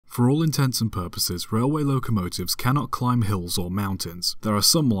For all intents and purposes, railway locomotives cannot climb hills or mountains. There are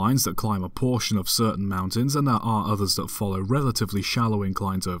some lines that climb a portion of certain mountains, and there are others that follow relatively shallow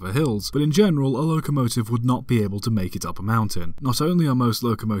inclines over hills, but in general a locomotive would not be able to make it up a mountain. Not only are most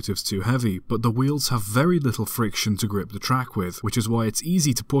locomotives too heavy, but the wheels have very little friction to grip the track with, which is why it's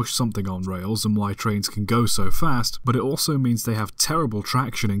easy to push something on rails and why trains can go so fast, but it also means they have terrible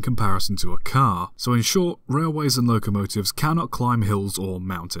traction in comparison to a car. So in short, railways and locomotives cannot climb hills or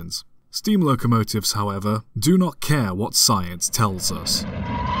mountains. Steam locomotives, however, do not care what science tells us.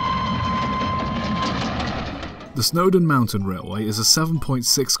 The Snowdon Mountain Railway is a 7.6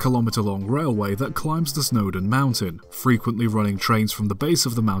 km long railway that climbs the Snowdon Mountain, frequently running trains from the base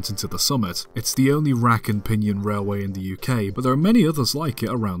of the mountain to the summit. It's the only rack and pinion railway in the UK, but there are many others like it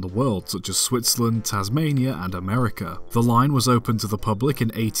around the world, such as Switzerland, Tasmania and America. The line was opened to the public in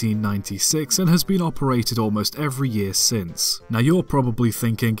 1896 and has been operated almost every year since. Now you're probably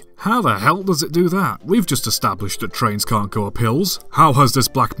thinking, how the hell does it do that? We've just established that trains can't go up hills. How has this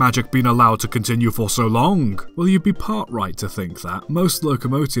black magic been allowed to continue for so long? Well, you'd be part right to think that. Most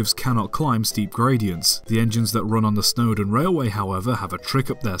locomotives cannot climb steep gradients. The engines that run on the Snowdon Railway, however, have a trick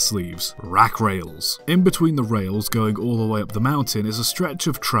up their sleeves: rack rails. In between the rails going all the way up the mountain is a stretch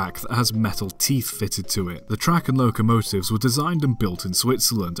of track that has metal teeth fitted to it. The track and locomotives were designed and built in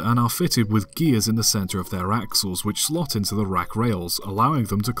Switzerland and are fitted with gears in the centre of their axles which slot into the rack rails, allowing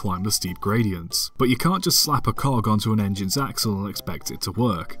them to climb the steep gradients. But you can't just slap a cog onto an engine's axle and expect it to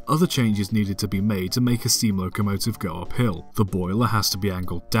work. Other changes needed to be made to make a steam locomotive go uphill. The boiler has to be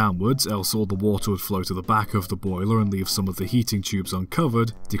angled downwards, else all the water would flow to the back of the boiler and leave some of the heating tubes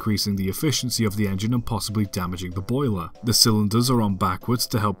uncovered, decreasing the efficiency of the engine and possibly damaging the boiler. The cylinders are on backwards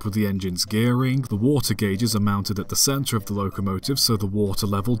to help with the engine's gearing, the water gauges are mounted at the centre of the locomotive so the water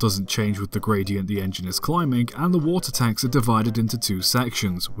level doesn't change with the gradient the engine is climbing, and the water tanks are divided into two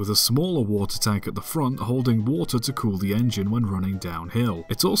sections, with a smaller water tank at the front holding water to cool the engine when running downhill.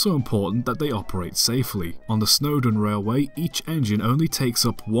 It's also important that they operate safely. On the Snowdon Railway, each engine only takes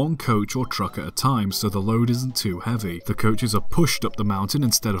up one coach or truck at a time so the load isn't too heavy. The coaches are pushed up the mountain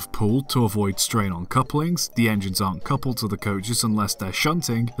instead of pulled to avoid strain on couplings, the engines aren't coupled to the coaches unless they're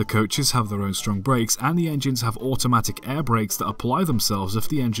shunting, the coaches have their own strong brakes, and the engines have automatic air brakes that apply themselves if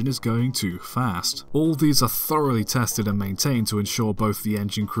the engine is going too fast. All these are thoroughly tested and maintained to ensure both the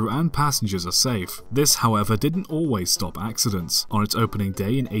engine crew and passengers are safe. This, however, didn't always stop accidents. On its opening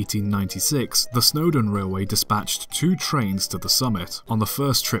day in 1896, the Snowdon Railway dispatched 2 trains to the summit. On the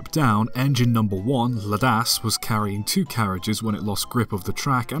first trip down, engine number 1, Ladass, was carrying 2 carriages when it lost grip of the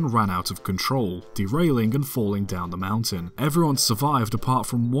track and ran out of control, derailing and falling down the mountain. Everyone survived apart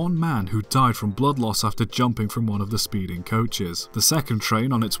from one man who died from blood loss after jumping from one of the speeding coaches. The second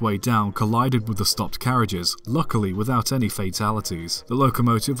train on its way down collided with the stopped carriages, luckily without any fatalities. The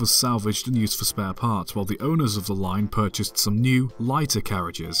locomotive was salvaged and used for spare parts, while the owners of the line purchased some new, lighter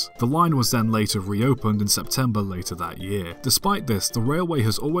carriages. The line was then later reopened in September later that year. Despite this, the railway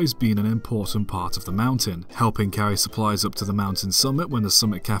has always been an important part of the mountain, helping carry supplies up to the mountain summit when the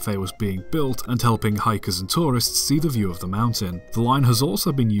Summit Cafe was being built, and helping hikers and tourists see the view of the mountain. The line has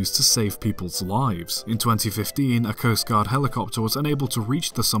also been used to save people's lives. In 2015, a Coast Guard helicopter was unable to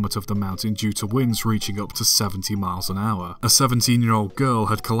reach the summit of the mountain due to winds reaching up to 70 miles an hour. A 17-year-old girl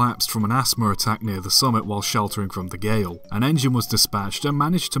had collapsed from an asthma attack near the summit while sheltering from the gale. An engine was dispatched and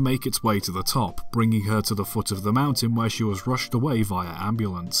managed to make its way to the top, bringing her to the foot of the mountain where she was rushed away via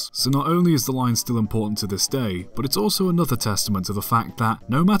ambulance. So not only is the line still important to this day, but it's also another testament to the fact that,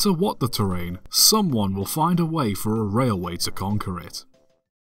 no matter what the terrain, someone will find a way for a railway to conquer it.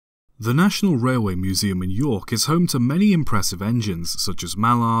 The National Railway Museum in York is home to many impressive engines, such as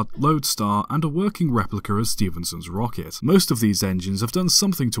Mallard, Lodestar, and a working replica of Stephenson's rocket. Most of these engines have done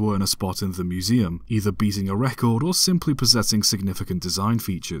something to earn a spot in the museum, either beating a record or simply possessing significant design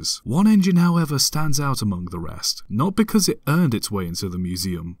features. One engine, however, stands out among the rest, not because it earned its way into the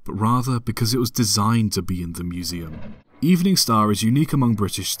museum, but rather because it was designed to be in the museum. Evening Star is unique among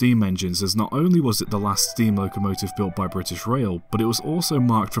British steam engines, as not only was it the last steam locomotive built by British Rail, but it was also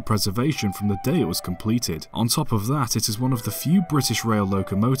marked for preservation from the day it was completed. On top of that, it is one of the few British Rail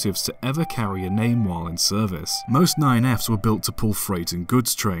locomotives to ever carry a name while in service. Most 9Fs were built to pull freight and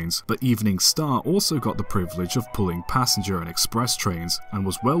goods trains, but Evening Star also got the privilege of pulling passenger and express trains, and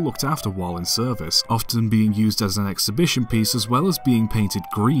was well looked after while in service, often being used as an exhibition piece as well as being painted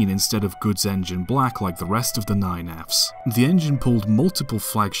green instead of goods engine black like the rest of the 9Fs. miles. The engine pulled multiple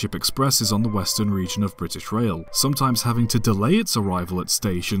flagship expresses on the western region of British Rail, sometimes having to delay its arrival at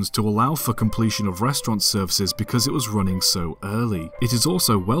stations to allow for completion of restaurant services because it was running so early. It is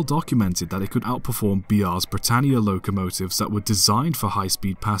also well documented that it could outperform BR's Britannia locomotives that were designed for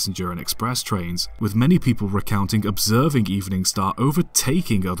high-speed passenger and express trains, with many people recounting observing Evening Star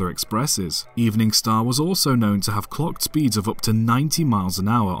overtaking other expresses. Evening Star was also known to have clocked speeds of up to 90 miles an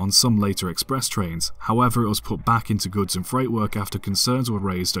hour on some later express trains. However, it was put back into goods and freight work after concerns were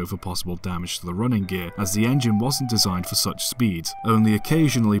raised over possible damage to the running gear, as the engine wasn't designed for such speeds, only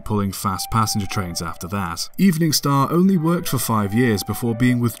occasionally pulling fast passenger trains after that. Evening Star only worked for 5 years before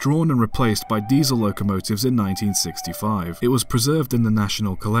being withdrawn and replaced by diesel locomotives in 1965. It was preserved in the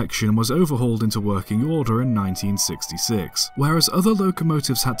National Collection and was overhauled into working order in 1966, whereas other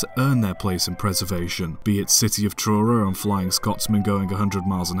locomotives had to earn their place in preservation, be it City of Truro and Flying Scotsman going 100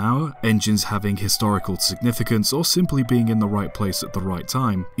 miles an hour, engines having historical significance, or simply being in the right place at the right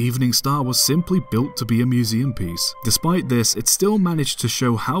time. Evening Star was simply built to be a museum piece. Despite this, it still managed to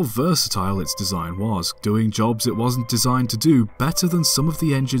show how versatile its design was, doing jobs it wasn't designed to do better than some of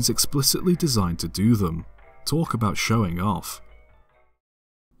the engines explicitly designed to do them. Talk about showing off.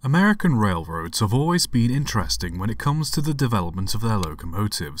 American railroads have always been interesting when it comes to the development of their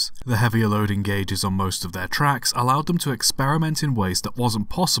locomotives. The heavier loading gauges on most of their tracks allowed them to experiment in ways that wasn't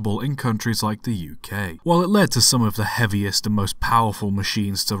possible in countries like the UK. While it led to some of the heaviest and most powerful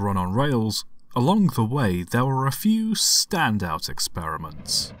machines to run on rails, along the way there were a few standout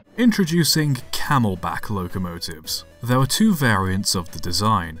experiments. Introducing camelback locomotives. There were two variants of the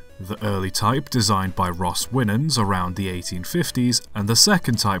design. The early type designed by Ross Winans around the 1850s, and the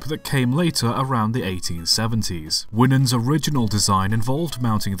second type that came later around the 1870s. Winans' original design involved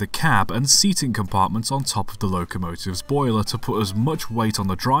mounting the cab and seating compartments on top of the locomotive's boiler to put as much weight on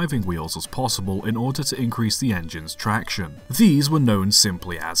the driving wheels as possible in order to increase the engine's traction. These were known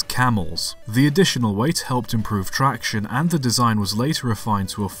simply as camels. The additional weight helped improve traction, and the design was later refined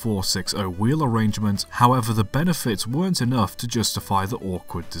to a 460 wheel arrangement. However, the benefits weren't enough to justify the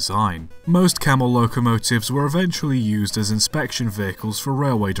awkward design. Most camel locomotives were eventually used as inspection vehicles for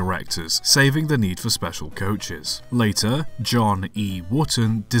railway directors, saving the need for special coaches. Later, John E.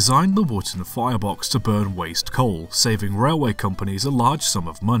 Wootton designed the Wootton firebox to burn waste coal, saving railway companies a large sum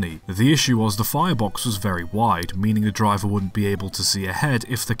of money. The issue was the firebox was very wide, meaning the driver wouldn't be able to see ahead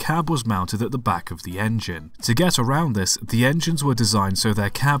if the cab was mounted at the back of the engine. To get around this, the engines were designed so their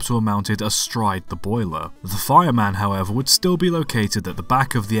cabs were mounted astride the boiler. The fireman, however, would still be located at the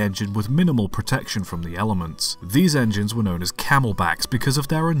back of the engine with minimal protection from the elements. These engines were known as camelbacks because of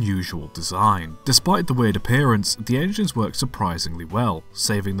their unusual design. Despite the weird appearance, the engines worked surprisingly well,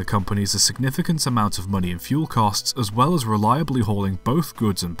 saving the companies a significant amount of money in fuel costs, as well as reliably hauling both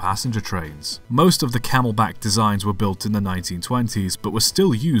goods and passenger trains. Most of the camelback designs were built in the 1920s, but were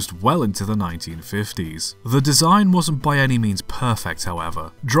still used well into the 1950s. The design wasn't by any means perfect,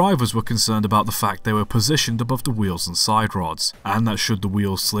 however. Drivers were concerned about the fact they were positioned above the wheels and side rods, and that should the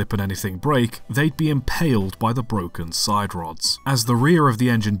wheels slip and anything break, they'd be impaled by the broken side rods. As the rear of the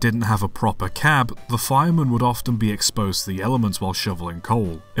engine didn't have a proper cab, the fireman would often be exposed to the elements while shoveling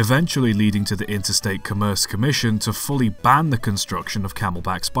coal, eventually leading to the Interstate Commerce Commission to fully ban the construction of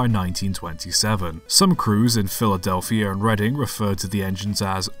camelbacks by 1927. Some crews in Philadelphia and Reading referred to the engines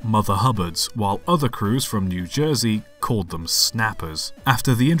as Mother Hubbards, while other crews from New Jersey called them snappers.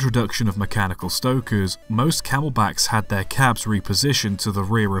 After the introduction of mechanical stokers, most camelbacks had their cabs repositioned to the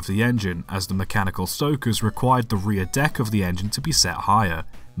rear of the engine, as the mechanical stokers required the rear deck of the engine to be set higher,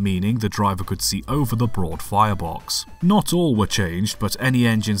 meaning the driver could see over the broad firebox. Not all were changed, but any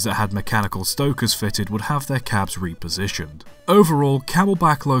engines that had mechanical stokers fitted would have their cabs repositioned. Overall,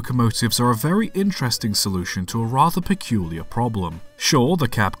 camelback locomotives are a very interesting solution to a rather peculiar problem. Sure, the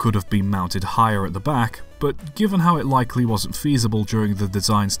cab could have been mounted higher at the back, but given how it likely wasn't feasible during the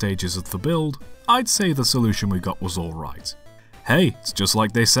design stages of the build, I'd say the solution we got was alright. Hey, it's just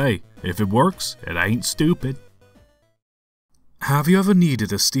like they say, if it works, it ain't stupid. Have you ever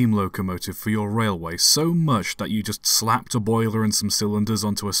needed a steam locomotive for your railway so much that you just slapped a boiler and some cylinders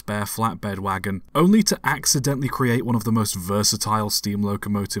onto a spare flatbed wagon, only to accidentally create one of the most versatile steam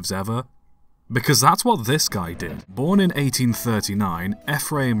locomotives ever? Because that's what this guy did. Born in 1839,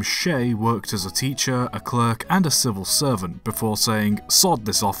 Ephraim Shea worked as a teacher, a clerk, and a civil servant before saying, "Sod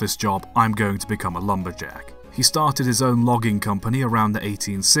this office job, I'm going to become a lumberjack." He started his own logging company around the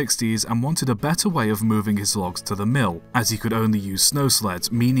 1860s and wanted a better way of moving his logs to the mill, as he could only use snow sleds,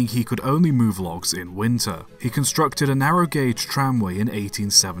 meaning he could only move logs in winter. He constructed a narrow-gauge tramway in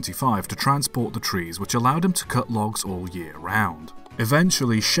 1875 to transport the trees, which allowed him to cut logs all year round.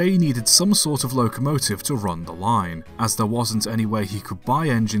 Eventually, Shay needed some sort of locomotive to run the line. As there wasn't any way he could buy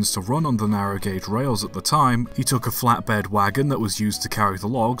engines to run on the narrow gauge rails at the time, he took a flatbed wagon that was used to carry the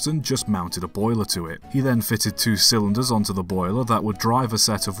logs and just mounted a boiler to it. He then fitted 2 cylinders onto the boiler that would drive a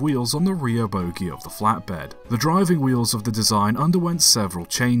set of wheels on the rear bogie of the flatbed. The driving wheels of the design underwent several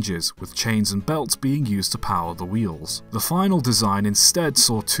changes, with chains and belts being used to power the wheels. The final design instead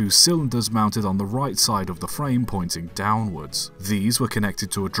saw 2 cylinders mounted on the right side of the frame pointing downwards. These were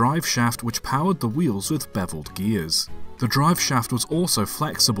connected to a drive shaft which powered the wheels with beveled gears. The drive shaft was also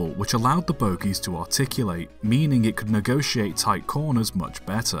flexible, which allowed the bogies to articulate, meaning it could negotiate tight corners much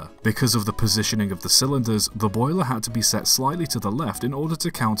better. Because of the positioning of the cylinders, the boiler had to be set slightly to the left in order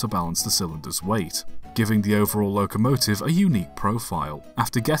to counterbalance the cylinder's weight, giving the overall locomotive a unique profile.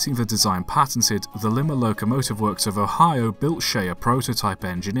 After getting the design patented, the Limmer Locomotive Works of Ohio built Shay a prototype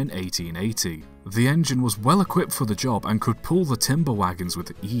engine in 1880. The engine was well equipped for the job and could pull the timber wagons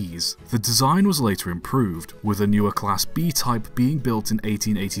with ease. The design was later improved, with a newer Class B type being built in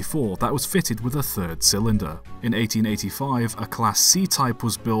 1884 that was fitted with a 3rd cylinder. In 1885, a Class C type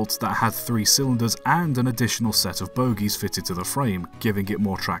was built that had 3 cylinders and an additional set of bogies fitted to the frame, giving it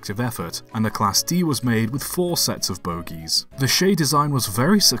more tractive effort, and a Class D was made with 4 sets of bogies. The Shay design was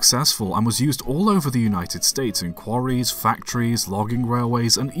very successful and was used all over the United States in quarries, factories, logging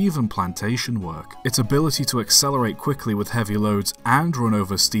railways, and even plantation work. Its ability to accelerate quickly with heavy loads and run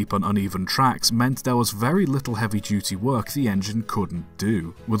over steep and uneven tracks meant there was very little heavy-duty work the engine couldn't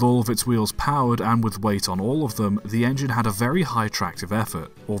do. With all of its wheels powered and with weight on all of them, the engine had a very high tractive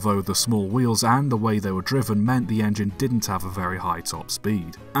effort, although the small wheels and the way they were driven meant the engine didn't have a very high top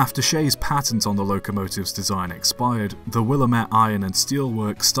speed. After Shay's patent on the locomotive's design expired, the Willamette Iron and Steel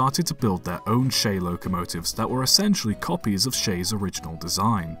Works started to build their own Shay locomotives that were essentially copies of Shay's original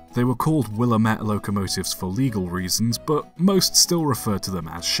design. They were called Willamette locomotives for legal reasons, but most still referred to them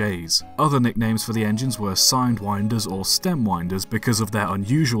as Shays. Other nicknames for the engines were Sidewinders or Stemwinders because of their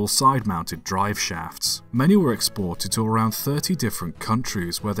unusual side-mounted drive shafts. Many were exported to around 30 different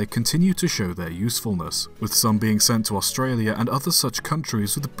countries where they continue to show their usefulness, with some being sent to Australia and other such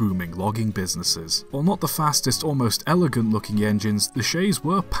countries with booming logging businesses. While not the fastest or most elegant looking engines, the Shays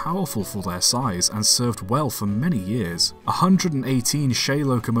were powerful for their size and served well for many years. 118 Shay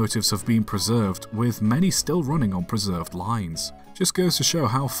locomotives have been preserved, with many still running on preserved lines. Just goes to show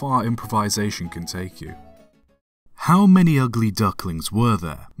how far improvisation can take you. How many ugly ducklings were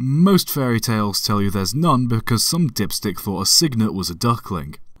there? Most fairy tales tell you there's none because some dipstick thought a cygnet was a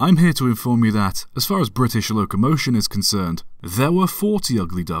duckling. I'm here to inform you that, as far as British locomotion is concerned, there were 40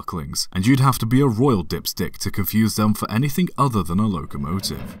 ugly ducklings, and you'd have to be a royal dipstick to confuse them for anything other than a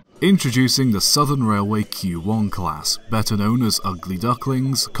locomotive. Introducing the Southern Railway Q1 class, better known as Ugly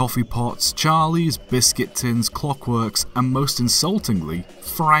Ducklings, Coffee Pots, Charlies, Biscuit Tins, Clockworks, and most insultingly,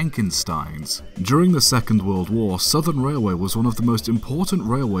 Frankensteins. During the Second World War, Southern Railway was one of the most important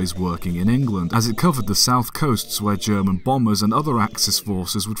railways working in England, as it covered the south coasts where German bombers and other Axis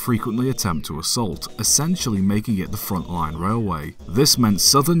forces would frequently attempt to assault, essentially making it the frontline railway. This meant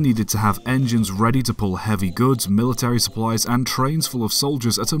Southern needed to have engines ready to pull heavy goods, military supplies, and trains full of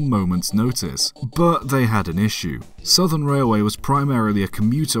soldiers at a moment's notice. But they had an issue. Southern Railway was primarily a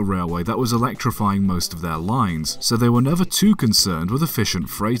commuter railway that was electrifying most of their lines, so they were never too concerned with efficient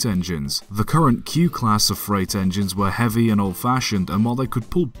freight engines. The current Q class of freight engines were heavy and old-fashioned, and while they could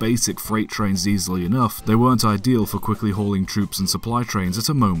pull basic freight trains easily enough, they weren't ideal for quickly hauling troops and supply trains at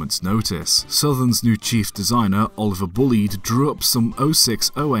a moment's notice. Southern's new chief designer, Oliver Bulleid, drew up some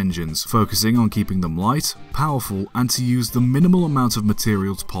 060 engines, focusing on keeping them light, powerful, and to use the minimal amount of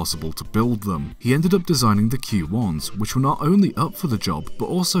materials possible to build them. He ended up designing the Q1s, which were not only up for the job, but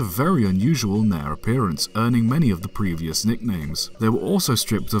also very unusual in their appearance, earning many of the previous nicknames. They were also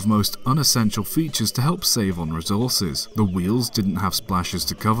stripped of most unessential features to help save on resources. The wheels didn't have splashes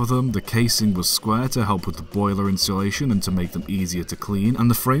to cover them, the casing was square to help with the boiler insulation and to make them easier to clean, and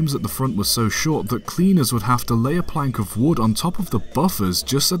the frames at the front were so short that cleaners would have to lay a plank of wood on top of the buffers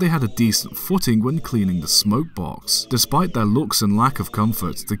just so they had a decent footing when cleaning the smoke box. Despite their looks and lack of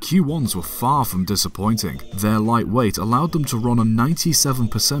comfort, the Q1s were far from disappointing. Their lightweight allowed them to run on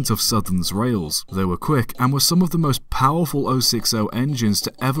 97% of Southern's rails. They were quick and were some of the most powerful 060 engines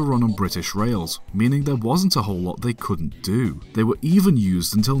to ever run on British rails, meaning there wasn't a whole lot they couldn't do. They were even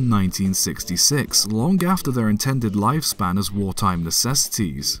used until 1966, long after their intended lifespan as wartime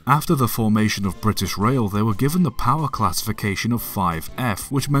necessities. After the formation of British Rail, they were given the power classification of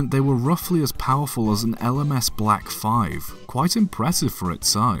 5F, which meant they were roughly as powerful as an LMS Black 5. quite impressive for its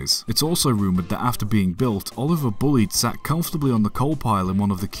size. It's also rumoured that after being built, Oliver Bulleid sat comfortably on the coal pile in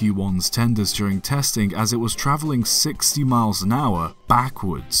one of the Q1's tenders during testing as it was travelling 60 miles an hour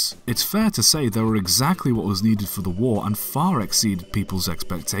backwards. It's fair to say they were exactly what was needed for the war and far exceeded people's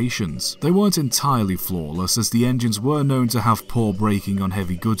expectations. They weren't entirely flawless, as the engines were known to have poor braking on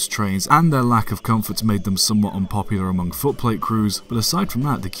heavy goods trains, and their lack of comfort made them somewhat unpopular among footplate crews, but aside from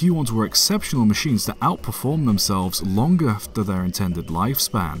that, the Q1s were exceptional machines that outperformed themselves long after their intended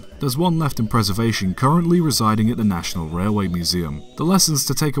lifespan. There's one left in preservation, currently residing at the National Railway Museum. The lessons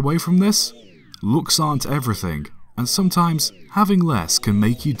to take away from this? Looks aren't everything, and sometimes having less can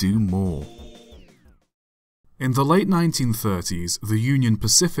make you do more. In the late 1930s, the Union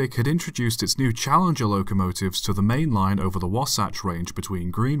Pacific had introduced its new Challenger locomotives to the main line over the Wasatch Range between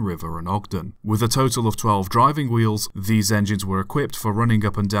Green River and Ogden. With a total of 12 driving wheels, these engines were equipped for running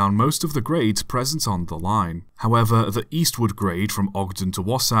up and down most of the grades present on the line. However, the eastward grade from Ogden to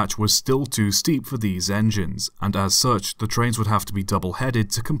Wasatch was still too steep for these engines, and as such, the trains would have to be double-headed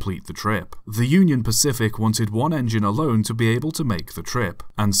to complete the trip. The Union Pacific wanted one engine alone to be able to make the trip,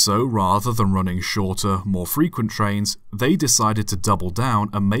 and so rather than running shorter, more frequent trains, they decided to double down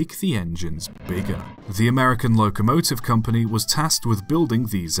and make the engines bigger. The American Locomotive Company was tasked with building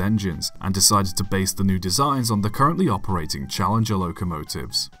these engines, and decided to base the new designs on the currently operating Challenger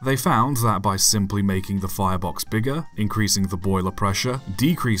locomotives. They found that by simply making the firebox bigger, increasing the boiler pressure,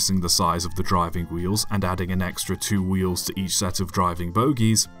 decreasing the size of the driving wheels, and adding an extra 2 wheels to each set of driving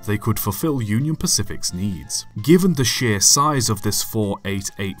bogies, they could fulfill Union Pacific's needs. Given the sheer size of this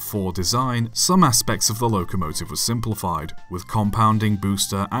 4884 design, some aspects of the locomotive was simplified, with compounding,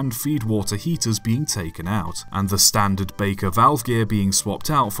 booster, and feed water heaters being taken out, and the standard Baker valve gear being swapped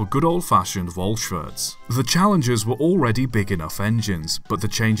out for good old-fashioned Volschwerts. The Challengers were already big enough engines, but the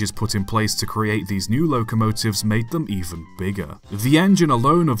changes put in place to create these new locomotives made them even bigger. The engine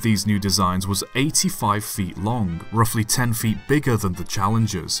alone of these new designs was 85 feet long, roughly 10 feet bigger than the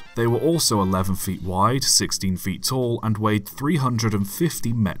Challengers. They were also 11 feet wide, 16 feet tall, and weighed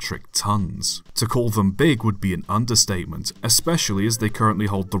 350 metric tons. To call them big would be an understatement, especially as they currently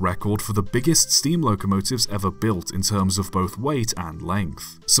hold the record for the biggest steam locomotives ever built in terms of both weight and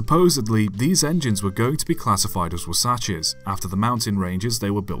length. Supposedly, these engines were going to be classified as Wasatches, after the mountain ranges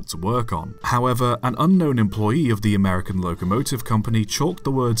they were built to work on. However, an unknown employee of the American Locomotive Company chalked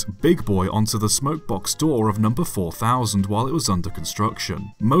the words "Big Boy" onto the smokebox door of number 4000 while it was under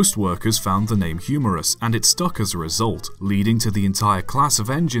construction. Most workers found the name humorous, and it stuck as a result, leading to the entire class of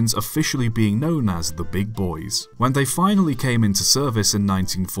engines officially being known as the Big Boys. When they finally came into service in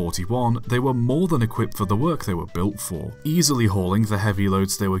 1941, they were more than equipped for the work they were built for, easily hauling the heavy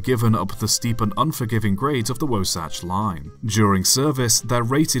loads they were given up the steep and unforgiving grades of the Wasatch Line. During service, their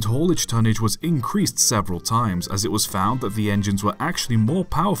rated haulage tonnage was increased several times, as it was found that the engines were actually more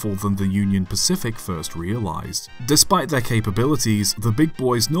powerful than the Union Pacific first realized. Despite their capabilities, the Big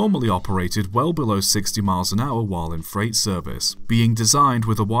Boys normally operated well below 60 miles an hour while in freight service, being designed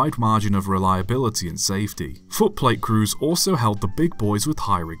with a wide margin of reliability and safety. Footplate crews also held the Big Boys with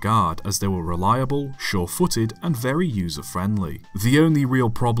high regard, as they were reliable, sure-footed, and very user-friendly. The only real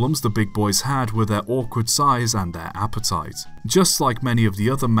problems the Big Boys had were their awkward size and their appetite. Just like many of the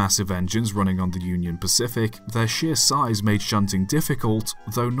other massive engines running on the Union Pacific, their sheer size made shunting difficult,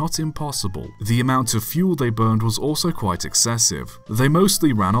 though not impossible. The amount of fuel they burned was also quite excessive. They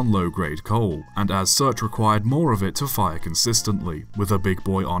mostly ran on low-grade coal, and as such required more of it to fire consistently, with a Big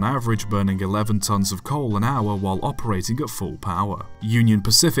Boy on average burning 11 tons of coal an hour while operating at full power. Union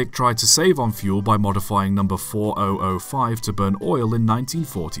Pacific tried to save on fuel by modifying number 4005 to burn oil in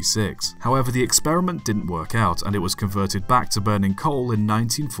 1946. However, the experiment didn't work out, and it was converted back to burning coal in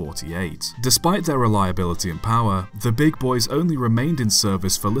 1948. Despite their reliability and power, the Big Boys only remained in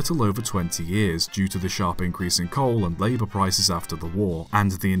service for little over 20 years due to the sharp increase in coal and labour prices after the war,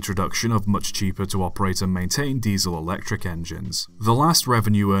 and the introduction of much cheaper to operate and maintain diesel-electric engines. The last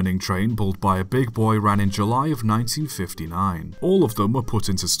revenue-earning train pulled by a Big Boy ran in July of 1959. All of them were put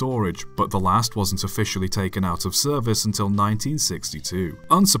into storage, but the last wasn't officially taken out of service until 1962.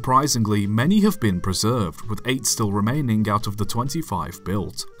 Unsurprisingly, many have been preserved, with 8 still remaining out of the 25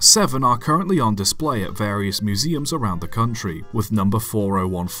 built. 7 are currently on display at various museums around the country, with number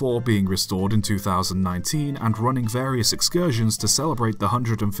 4014 being restored in 2019 and running various excursions to celebrate the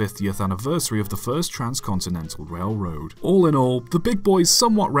 150th anniversary of the first transcontinental railroad. All in all, the Big Boys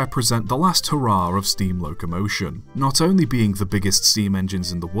somewhat represent the last hurrah of steam locomotion, not only being the biggest steam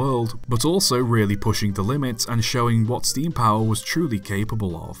engines in the world, but also really pushing the limits and showing what steam power was truly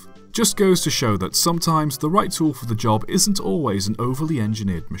capable of. Just goes to show that sometimes the right tool for the job isn't always an overly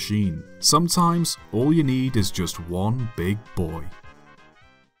engineered machine. Sometimes all you need is just one big boy.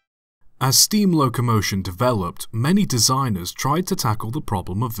 As steam locomotion developed, many designers tried to tackle the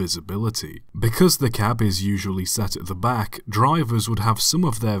problem of visibility. Because the cab is usually set at the back, drivers would have some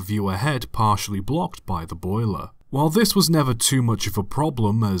of their view ahead partially blocked by the boiler. While this was never too much of a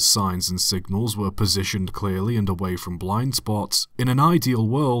problem as signs and signals were positioned clearly and away from blind spots, in an ideal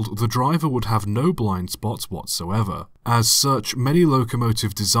world the driver would have no blind spots whatsoever. As such, many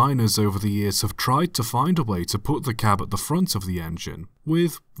locomotive designers over the years have tried to find a way to put the cab at the front of the engine,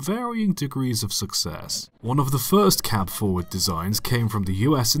 with varying degrees of success. One of the first cab-forward designs came from the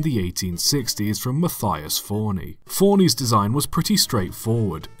US in the 1860s from Matthias Forney. Forney's design was pretty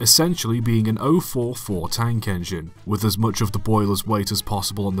straightforward, essentially being an 044 tank engine, with as much of the boiler's weight as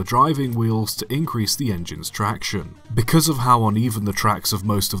possible on the driving wheels to increase the engine's traction. Because of how uneven the tracks of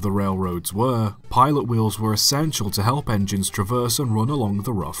most of the railroads were, pilot wheels were essential to help engines traverse and run along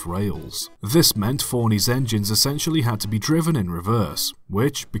the rough rails. This meant Forney's engines essentially had to be driven in reverse,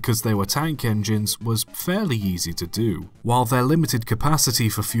 which, because they were tank engines, was fairly easy to do. While their limited capacity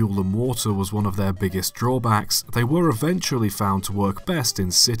for fuel and water was one of their biggest drawbacks, they were eventually found to work best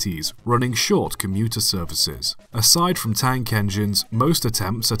in cities, running short commuter services. Aside from tank engines, most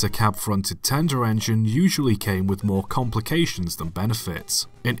attempts at a cab-fronted tender engine usually came with more complications than benefits.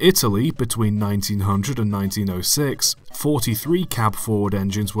 In Italy, between 1900 and 1906, 43 cab-forward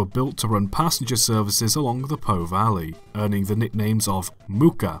engines were built to run passenger services along the Po Valley, earning the nicknames of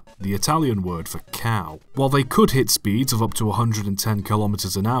mucca, the Italian word for cow. While they could hit speeds of up to 110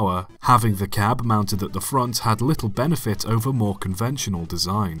 km an hour, having the cab mounted at the front had little benefit over more conventional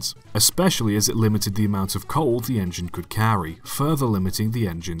designs, especially as it limited the amount of coal the engine could carry, further limiting the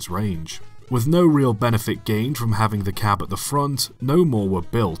engine's range. With no real benefit gained from having the cab at the front, no more were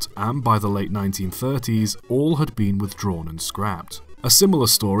built, and by the late 1930s, all had been withdrawn and scrapped. A similar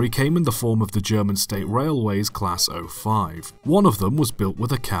story came in the form of the German State Railways Class 05. One of them was built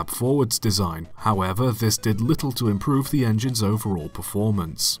with a cab-forwards design, however this did little to improve the engine's overall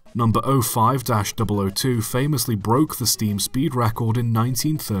performance. Number 05-002 famously broke the steam speed record in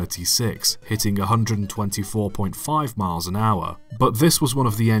 1936, hitting 124.5 miles an hour, but this was one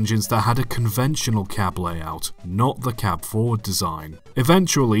of the engines that had a conventional cab layout, not the cab-forward design.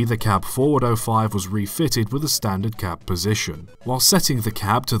 Eventually, the cab-forward 05 was refitted with a standard cab position. While setting the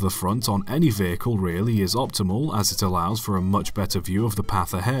cab to the front on any vehicle really is optimal as it allows for a much better view of the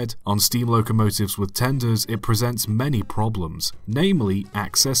path ahead, on steam locomotives with tenders it presents many problems, namely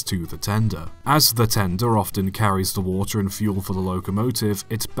access to the tender. As the tender often carries the water and fuel for the locomotive,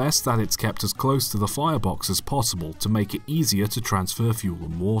 it's best that it's kept as close to the firebox as possible to make it easier to transfer fuel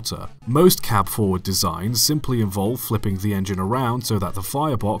and water. Most cab-forward designs simply involve flipping the engine around so that the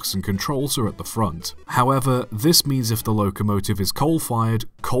firebox and controls are at the front. However, this means if the locomotive is coal-fired,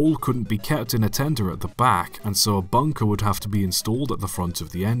 coal couldn't be kept in a tender at the back, and so a bunker would have to be installed at the front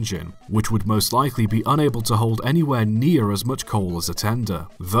of the engine, which would most likely be unable to hold anywhere near as much coal as a tender,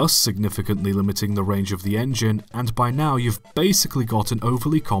 thus significantly limiting the range of the engine, and by now you've basically got an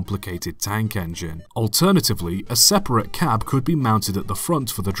overly complicated tank engine. Alternatively, a separate cab could be mounted at the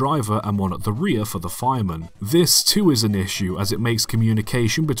front for the driver and one at the rear for the fireman. This too is an issue as it makes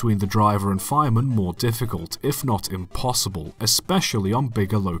communication between the driver and fireman more difficult, if not impossible, especially on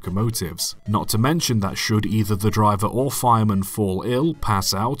bigger locomotives. Not to mention that should either the driver or fireman fall ill,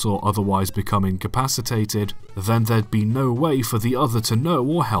 pass out, or otherwise become incapacitated, then there'd be no way for the other to know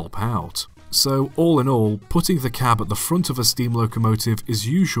or help out. So, all in all, putting the cab at the front of a steam locomotive is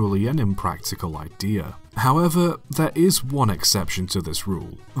usually an impractical idea. However, there is one exception to this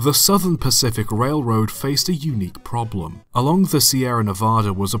rule. The Southern Pacific Railroad faced a unique problem. Along the Sierra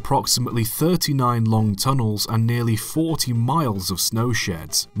Nevada was approximately 39 long tunnels and nearly 40 miles of snow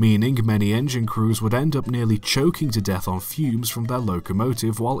sheds, meaning many engine crews would end up nearly choking to death on fumes from their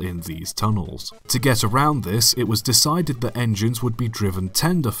locomotive while in these tunnels. To get around this, it was decided that engines would be driven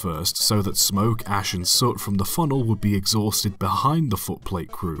tender first so that smoke, ash and soot from the funnel would be exhausted behind the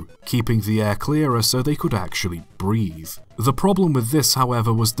footplate crew, keeping the air clearer so they could actually breathe. The problem with this,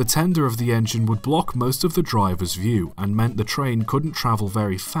 however, was the tender of the engine would block most of the driver's view and meant the train couldn't travel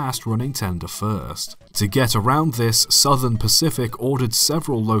very fast running tender first. To get around this, Southern Pacific ordered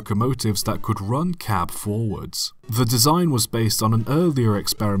several locomotives that could run cab forwards. The design was based on an earlier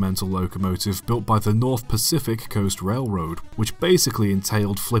experimental locomotive built by the North Pacific Coast Railroad, which basically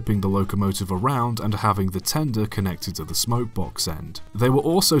entailed flipping the locomotive around and having the tender connected to the smokebox end. They were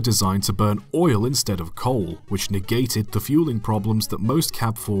also designed to burn oil instead of coal, which much negated the fueling problems that most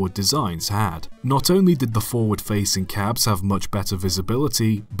cab-forward designs had. Not only did the forward-facing cabs have much better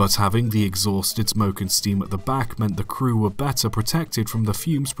visibility, but having the exhausted smoke and steam at the back meant the crew were better protected from the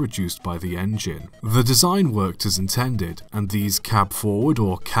fumes produced by the engine. The design worked as intended, and these cab-forward,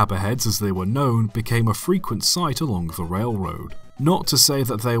 or cab-aheads as they were known, became a frequent sight along the railroad. Not to say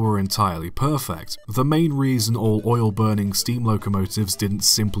that they were entirely perfect. The main reason all oil-burning steam locomotives didn't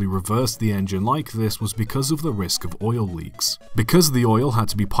simply reverse the engine like this was because of the risk of oil leaks. Because the oil had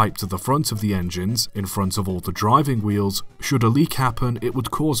to be piped to the front of the engines, in front of all the driving wheels, should a leak happen, it would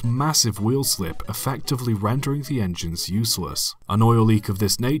cause massive wheel slip, effectively rendering the engines useless. An oil leak of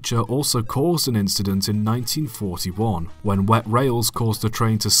this nature also caused an incident in 1941, when wet rails caused a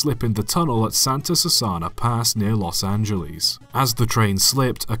train to slip in the tunnel at Santa Susana Pass near Los Angeles. As the train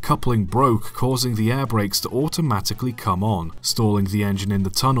slipped, a coupling broke, causing the air brakes to automatically come on, stalling the engine in the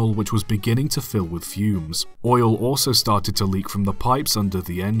tunnel, which was beginning to fill with fumes. Oil also started to leak from the pipes under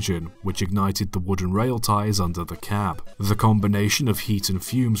the engine, which ignited the wooden rail ties under the cab. The combination of heat and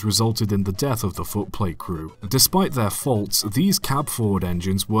fumes resulted in the death of the footplate crew. Despite their faults, these cab-forward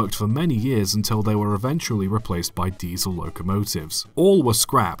engines worked for many years until they were eventually replaced by diesel locomotives. All were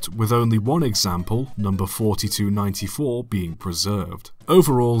scrapped, with only one example, number 4294, being preserved.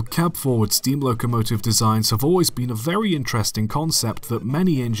 Overall, cab-forward steam locomotive designs have always been a very interesting concept that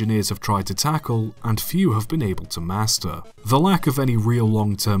many engineers have tried to tackle, and few have been able to master. The lack of any real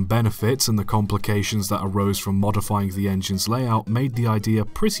long-term benefits and the complications that arose from modifying the engine's layout made the idea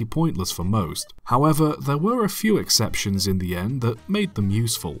pretty pointless for most. However, there were a few exceptions in the end that made them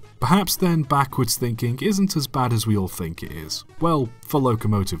useful. Perhaps then backwards thinking isn't as bad as we all think it is. Well, for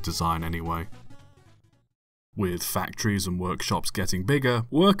locomotive design anyway. With factories and workshops getting bigger,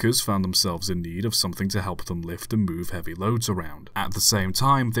 workers found themselves in need of something to help them lift and move heavy loads around. At the same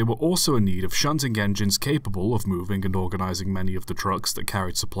time, they were also in need of shunting engines capable of moving and organising many of the trucks that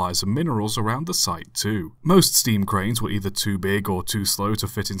carried supplies and minerals around the site too. Most steam cranes were either too big or too slow to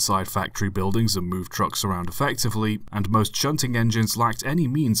fit inside factory buildings and move trucks around effectively, and most shunting engines lacked any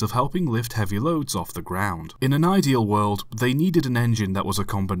means of helping lift heavy loads off the ground. In an ideal world, they needed an engine that was a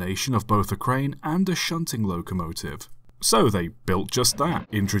combination of both a crane and a shunting locomotive. So they built just that,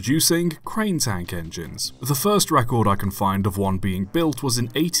 introducing crane tank engines. The first record I can find of one being built was in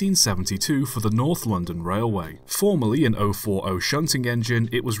 1872 for the North London Railway. Formerly an 040 shunting engine,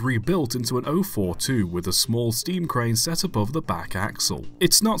 it was rebuilt into an 042 with a small steam crane set above the back axle.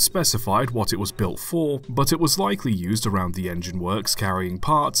 It's not specified what it was built for, but it was likely used around the engine works carrying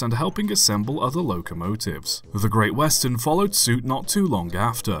parts and helping assemble other locomotives. The Great Western followed suit not too long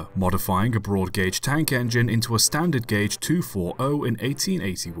after, modifying a broad gauge tank engine into a standard gauge 240 in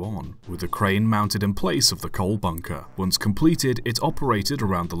 1881, with a crane mounted in place of the coal bunker. Once completed, it operated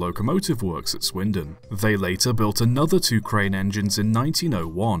around the locomotive works at Swindon. They later built another two crane engines in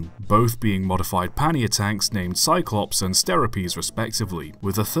 1901, both being modified pannier tanks named Cyclops and Steripes respectively,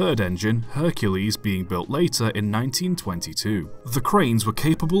 with a third engine, Hercules, being built later in 1922. The cranes were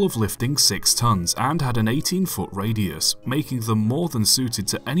capable of lifting 6 tons and had an 18-foot radius, making them more than suited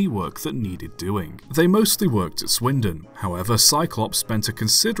to any work that needed doing. They mostly worked at Swindon. However, Cyclops spent a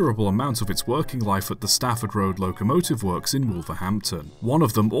considerable amount of its working life at the Stafford Road Locomotive Works in Wolverhampton. One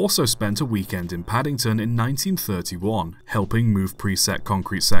of them also spent a weekend in Paddington in 1931, helping move preset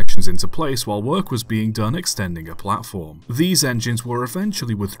concrete sections into place while work was being done extending a platform. These engines were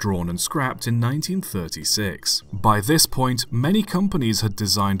eventually withdrawn and scrapped in 1936. By this point, many companies had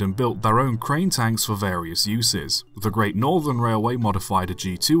designed and built their own crane tanks for various uses. The Great Northern Railway modified a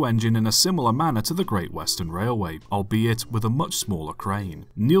G2 engine in a similar manner to the Great Western Railway, albeit with a much smaller crane.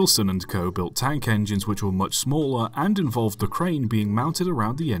 Nielsen & Co. built tank engines which were much smaller and involved the crane being mounted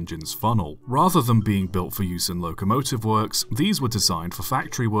around the engine's funnel. Rather than being built for use in locomotive works, these were designed for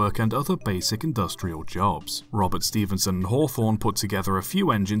factory work and other basic industrial jobs. Robert Stephenson and Hawthorne put together a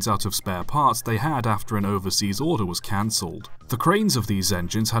few engines out of spare parts they had after an overseas order was cancelled. The cranes of these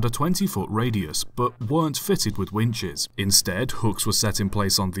engines had a 20-foot radius, but weren't fitted with winches. Instead, hooks were set in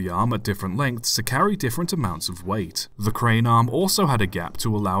place on the arm at different lengths to carry different amounts of weight. The crane arm also had a gap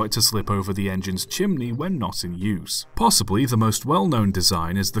to allow it to slip over the engine's chimney when not in use. Possibly the most well-known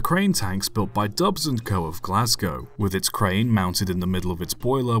design is the crane tanks built by Dubbs & Co. of Glasgow, with its crane mounted in the middle of its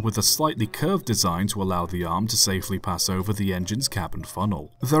boiler with a slightly curved design to allow the arm to safely pass over the engine's cabin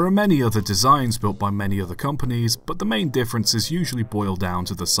funnel. There are many other designs built by many other companies, but the main difference is factors usually boil down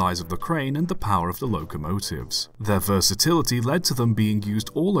to the size of the crane and the power of the locomotives. Their versatility led to them being used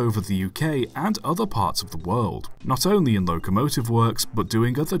all over the UK and other parts of the world, not only in locomotive works but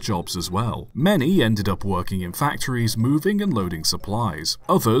doing other jobs as well. Many ended up working in factories, moving and loading supplies.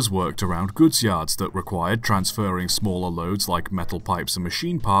 Others worked around goods yards that required transferring smaller loads like metal pipes and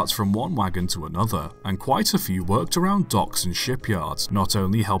machine parts from one wagon to another, and quite a few worked around docks and shipyards, not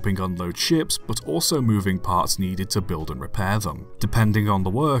only helping unload ships but also moving parts needed to build and repair them. Depending on the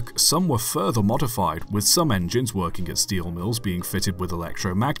work, some were further modified, with some engines working at steel mills being fitted with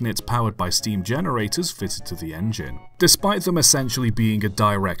electromagnets powered by steam generators fitted to the engine. Despite them essentially being a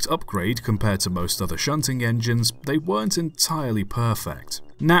direct upgrade compared to most other shunting engines, they weren't entirely perfect.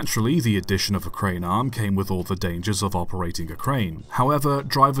 Naturally, the addition of a crane arm came with all the dangers of operating a crane. However,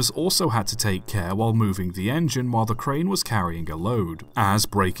 drivers also had to take care while moving the engine while the crane was carrying a load, as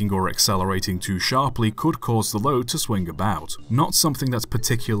braking or accelerating too sharply could cause the load to swing about, not something that's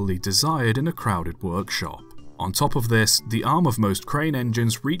particularly desired in a crowded workshop. On top of this, the arm of most crane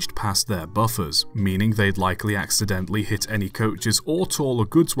engines reached past their buffers, meaning they'd likely accidentally hit any coaches or taller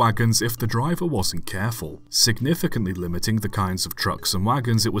goods wagons if the driver wasn't careful, significantly limiting the kinds of trucks and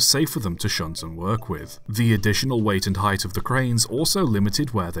wagons it was safe for them to shunt and work with. The additional weight and height of the cranes also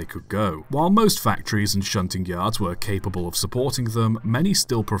limited where they could go. While most factories and shunting yards were capable of supporting them, many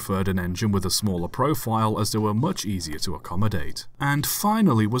still preferred an engine with a smaller profile as they were much easier to accommodate. And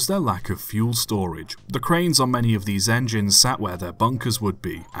finally was their lack of fuel storage. The cranes on many of these engines sat where their bunkers would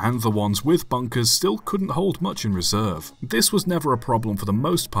be, and the ones with bunkers still couldn't hold much in reserve. This was never a problem for the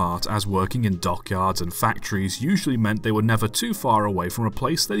most part, as working in dockyards and factories usually meant they were never too far away from a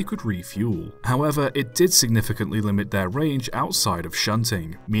place they could refuel. However, it did significantly limit their range outside of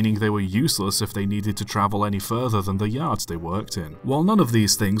shunting, meaning they were useless if they needed to travel any further than the yards they worked in. While none of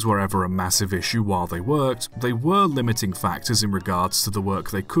these things were ever a massive issue while they worked, they were limiting factors in regards to the work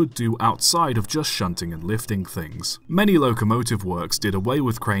they could do outside of just shunting and lifting things. Many locomotive works did away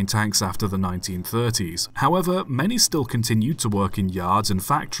with crane tanks after the 1930s, however, many still continued to work in yards and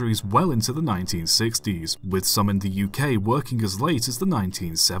factories well into the 1960s, with some in the UK working as late as the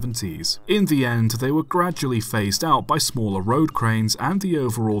 1970s. In the end, they were gradually phased out by smaller road cranes and the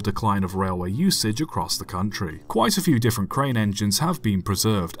overall decline of railway usage across the country. Quite a few different crane engines have been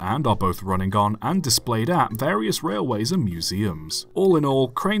preserved and are both running on and displayed at various railways and museums. All in all,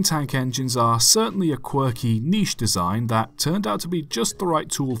 crane tank engines are certainly a quirky, niche design that turned out to be just the right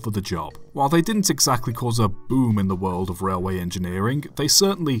tool for the job. While they didn't exactly cause a boom in the world of railway engineering, they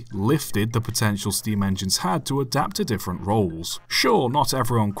certainly lifted the potential steam engines had to adapt to different roles. Sure, not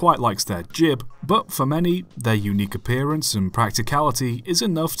everyone quite likes their jib, but for many, their unique appearance and practicality is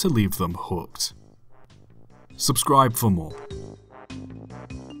enough to leave them hooked. Subscribe for more.